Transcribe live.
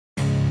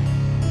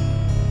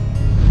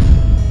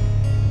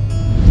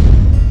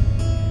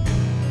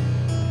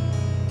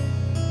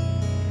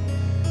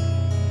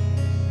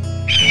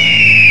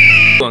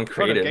on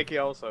creative.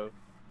 Geki also.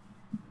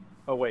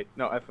 Oh wait,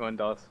 no, everyone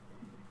does.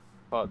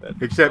 Oh, that.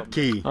 Except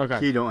Key. Okay.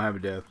 Key don't have a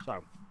death.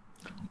 So,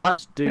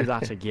 let's do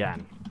that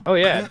again. Oh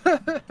yeah.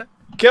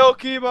 Kill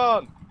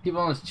Keybon!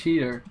 Keybon is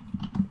cheater.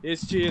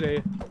 He's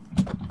cheating.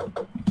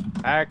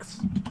 Axe.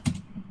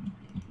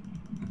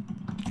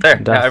 There,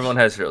 Deaths. now everyone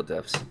has real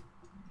deaths.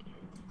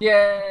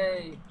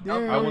 Yay!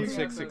 I want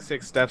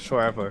 666 steps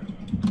forever.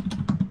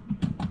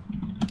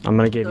 I'm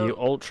gonna give you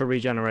ultra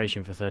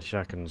regeneration for 30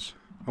 seconds.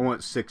 I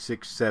want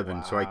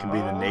 667 so I can be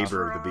the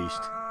neighbor of the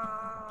beast.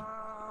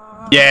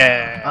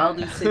 Yeah! I'll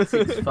do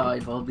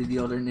 665. I'll be the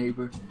other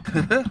neighbor.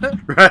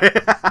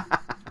 Right?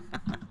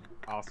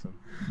 Awesome.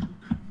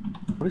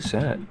 What is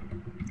that?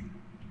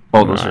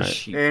 Oh, those are Right.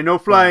 sheep. Hey, no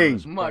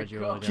flying. Oh my Glad you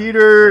god. are down.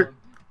 Cheater.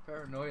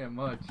 Paranoia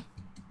much.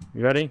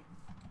 You ready?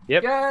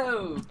 Yep.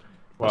 Go!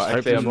 Well, Let's hope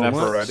actually, I'm this never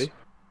works. ready.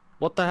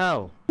 What the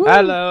hell?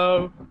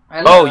 Hello! Oh, you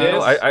Hello. know,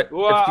 Yes. Wow, it's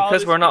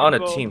because all we're these not on a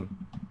people. team.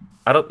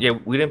 I don't. Yeah,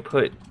 we didn't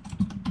put.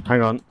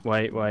 Hang on.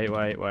 Wait.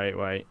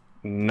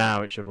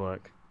 Now it should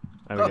work.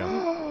 There we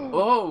go.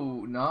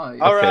 Oh,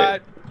 nice.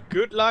 Alright,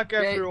 good luck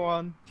Okay.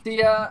 everyone. See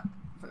ya.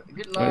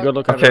 Good luck. Good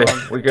luck, Okay,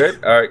 everyone. we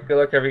good? All right. Good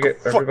luck,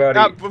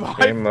 everybody. Fuck,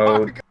 Game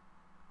mode. fuck.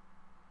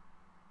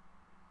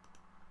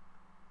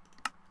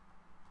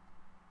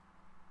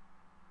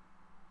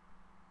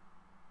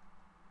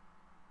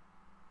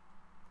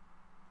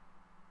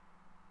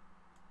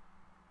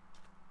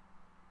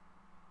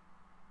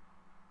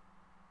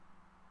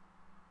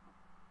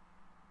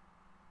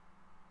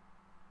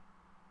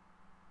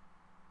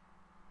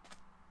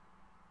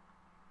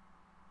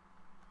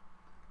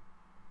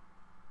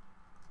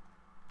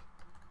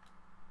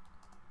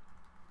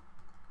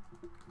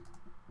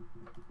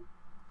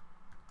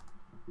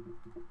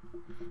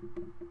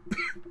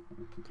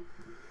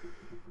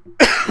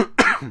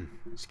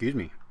 Excuse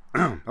me.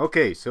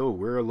 Okay, so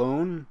we're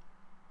alone.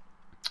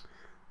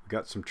 We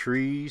got some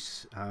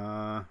trees.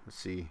 Let's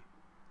see.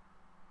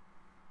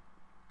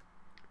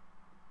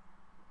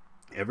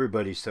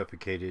 Everybody's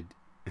suffocated.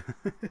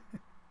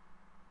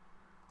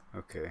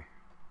 Okay.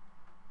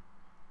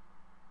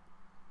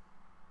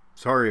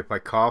 Sorry if I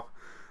cough.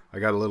 I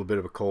got a little bit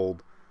of a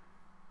cold.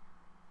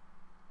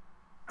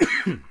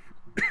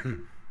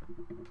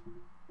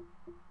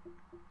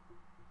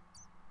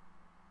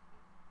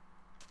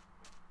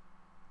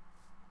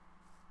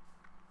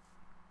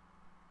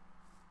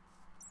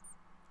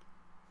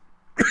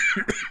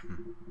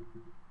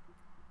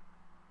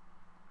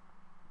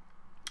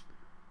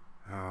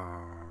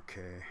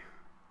 Okay.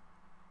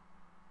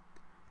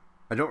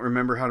 I don't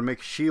remember how to make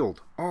a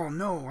shield. Oh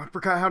no, I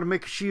forgot how to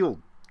make a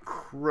shield.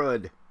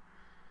 Crud.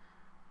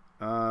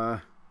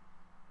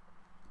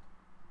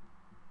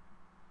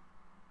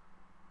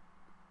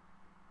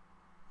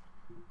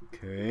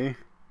 Okay.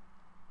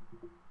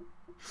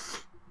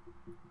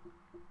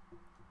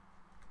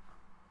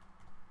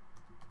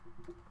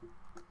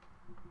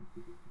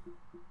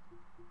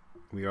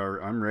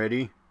 I'm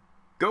ready.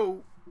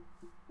 Go!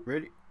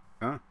 Ready?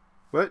 Huh?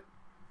 What?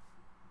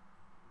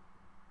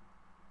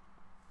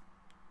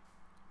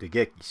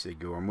 Degeki said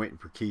go. I'm waiting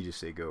for Key to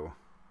say go.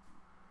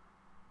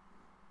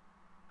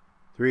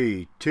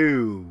 3,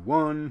 2,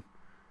 1,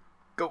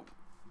 go!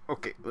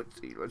 Okay, let's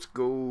see. Let's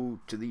go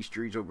to these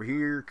trees over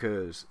here,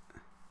 cause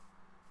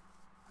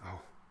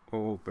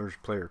oh, there's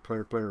player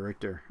right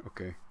there.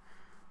 Okay,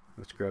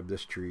 let's grab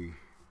this tree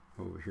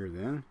over here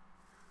then.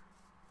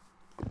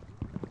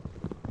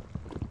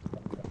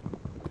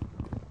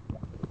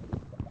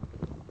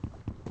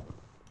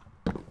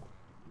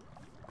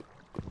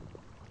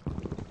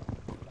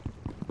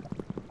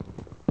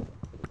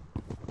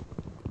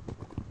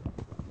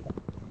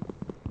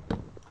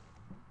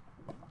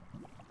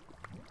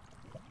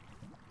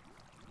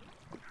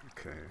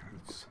 Okay,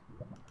 let's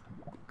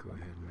go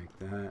ahead and make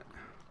that.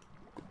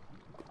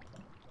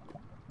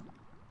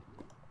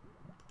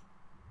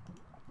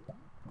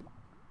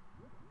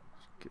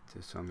 Let's get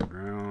this on the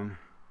ground.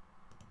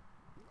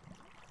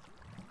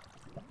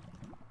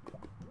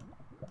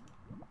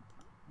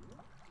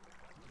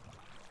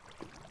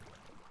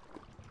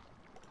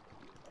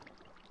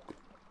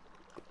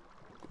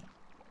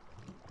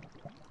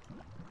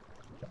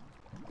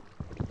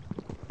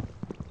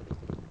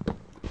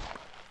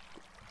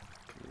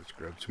 Let's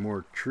grab some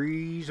more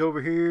trees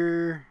over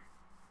here.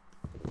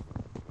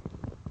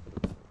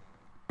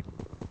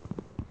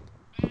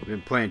 I've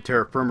been playing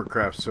Terra Firma,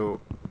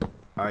 so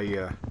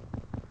I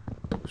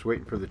was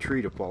waiting for the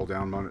tree to fall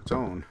down on its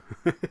own.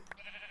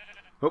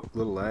 Oh,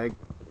 little lag.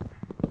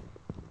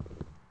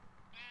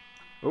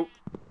 Oh,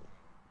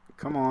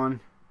 come on.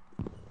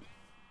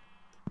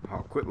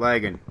 Oh, quit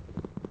lagging.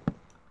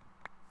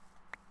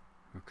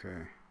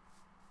 Okay.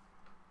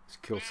 Let's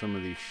kill some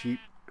of these sheep.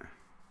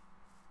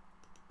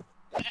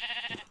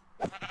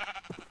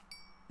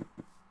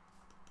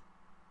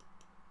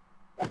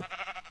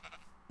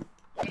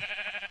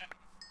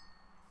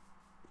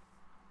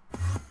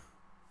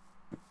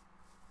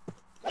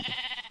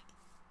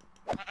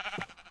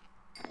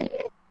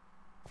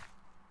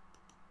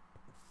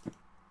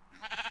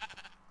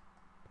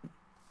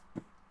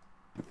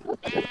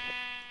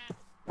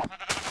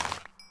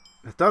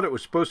 thought it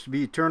was supposed to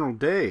be eternal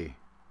day.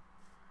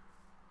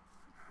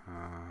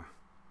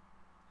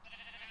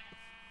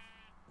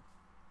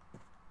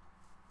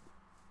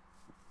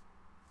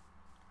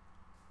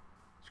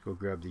 Let's go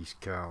grab these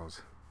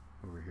cows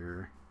over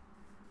here.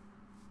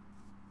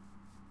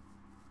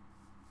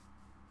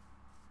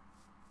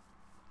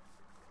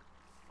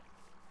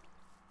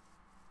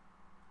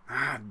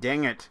 Ah,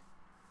 dang it.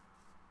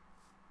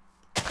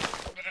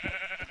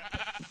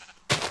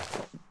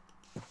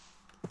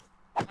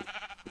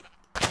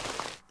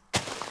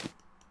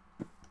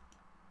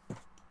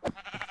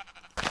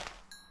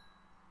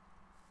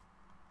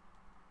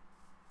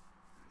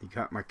 He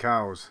got my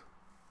cows.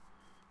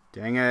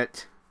 Dang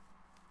it.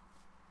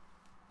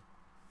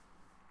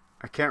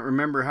 I can't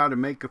remember how to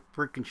make a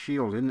freaking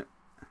shield, isn't it?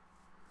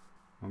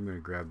 I'm gonna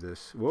grab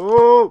this.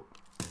 Whoa!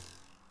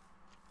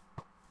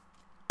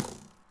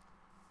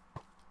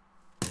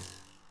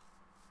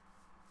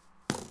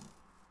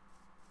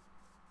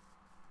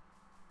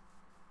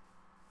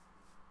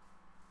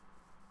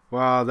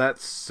 Wow, that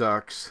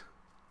sucks.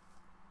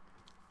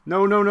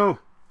 No, no, no.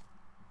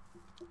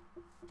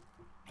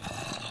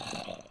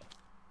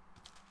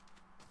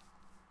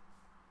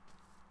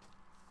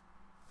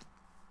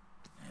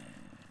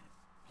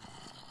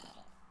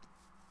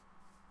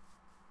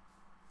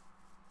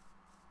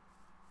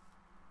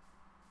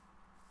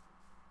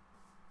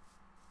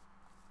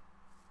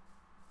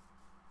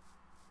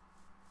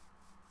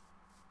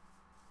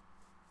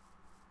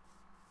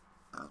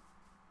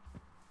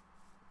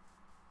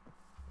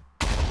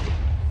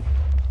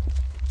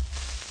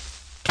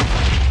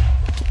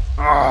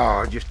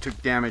 Oh, I just took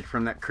damage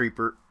from that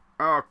creeper.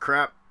 Oh,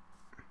 crap.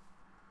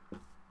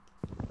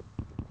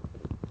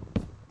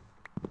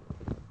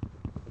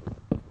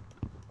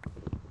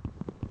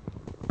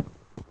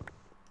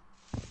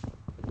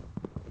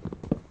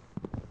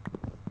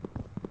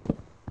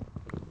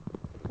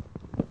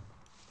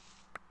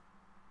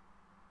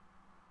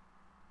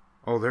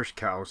 Oh, there's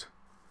cows.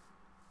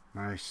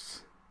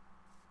 Nice.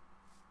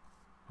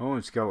 Oh,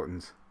 and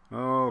skeletons.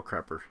 Oh,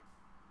 crapper.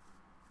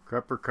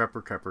 Crapper,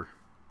 crapper, crapper.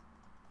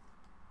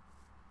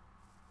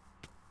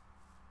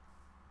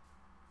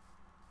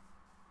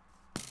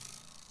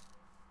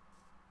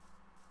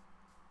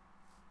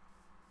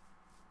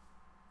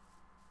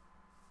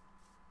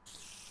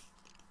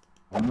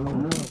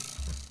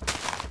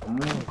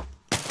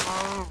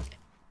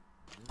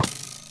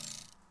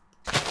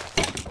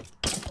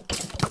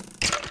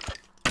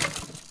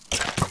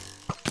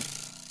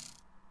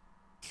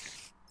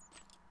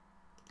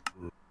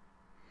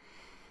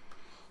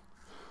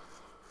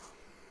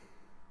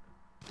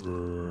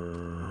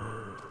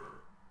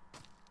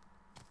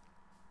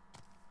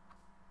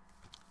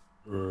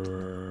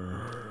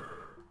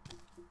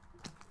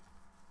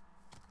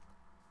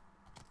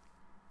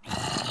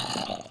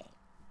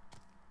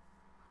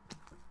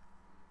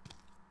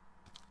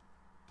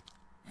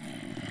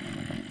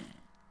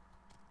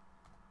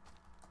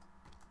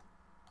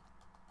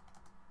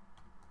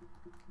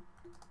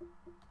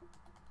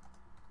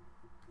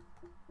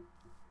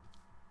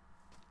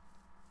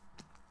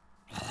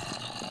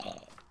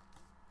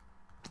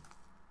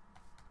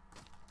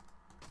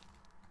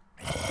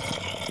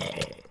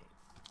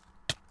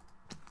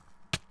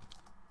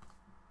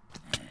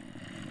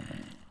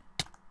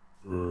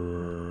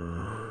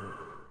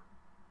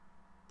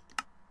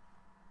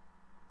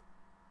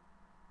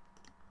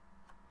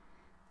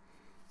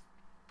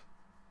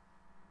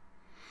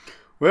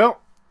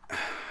 Well,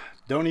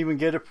 don't even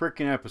get a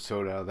freaking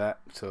episode out of that.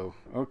 So,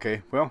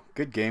 okay. Well,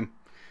 good game.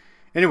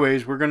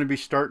 Anyways, we're going to be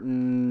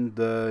starting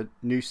the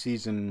new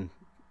season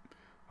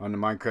on the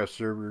Minecraft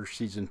server,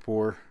 Season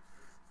 4.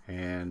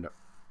 And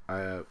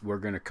we're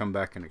going to come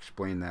back and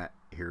explain that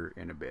here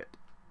in a bit.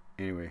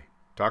 Anyway,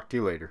 talk to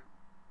you later.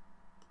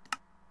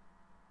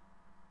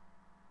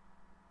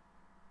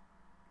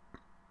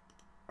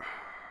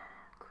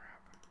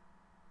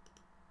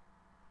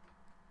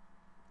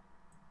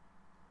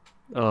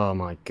 Oh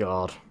my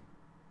god.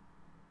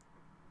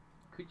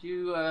 Could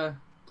you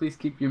please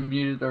keep you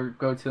muted or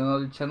go to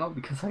another channel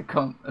because I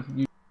can't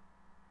mute.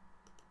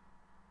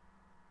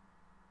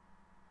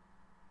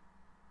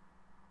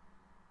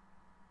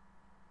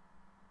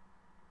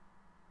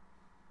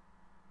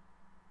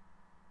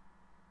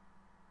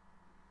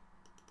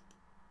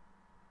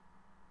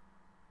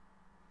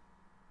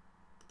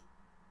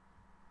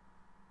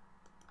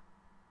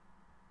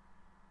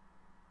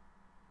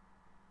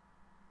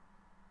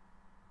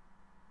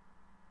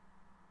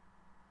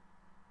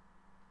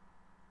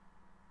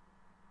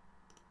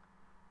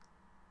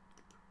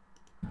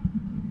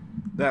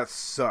 That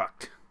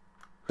sucked.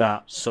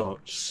 That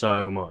sucked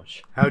so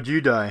much. How'd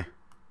you die?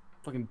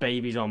 Fucking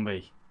baby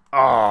zombie.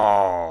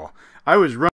 Oh, I was running.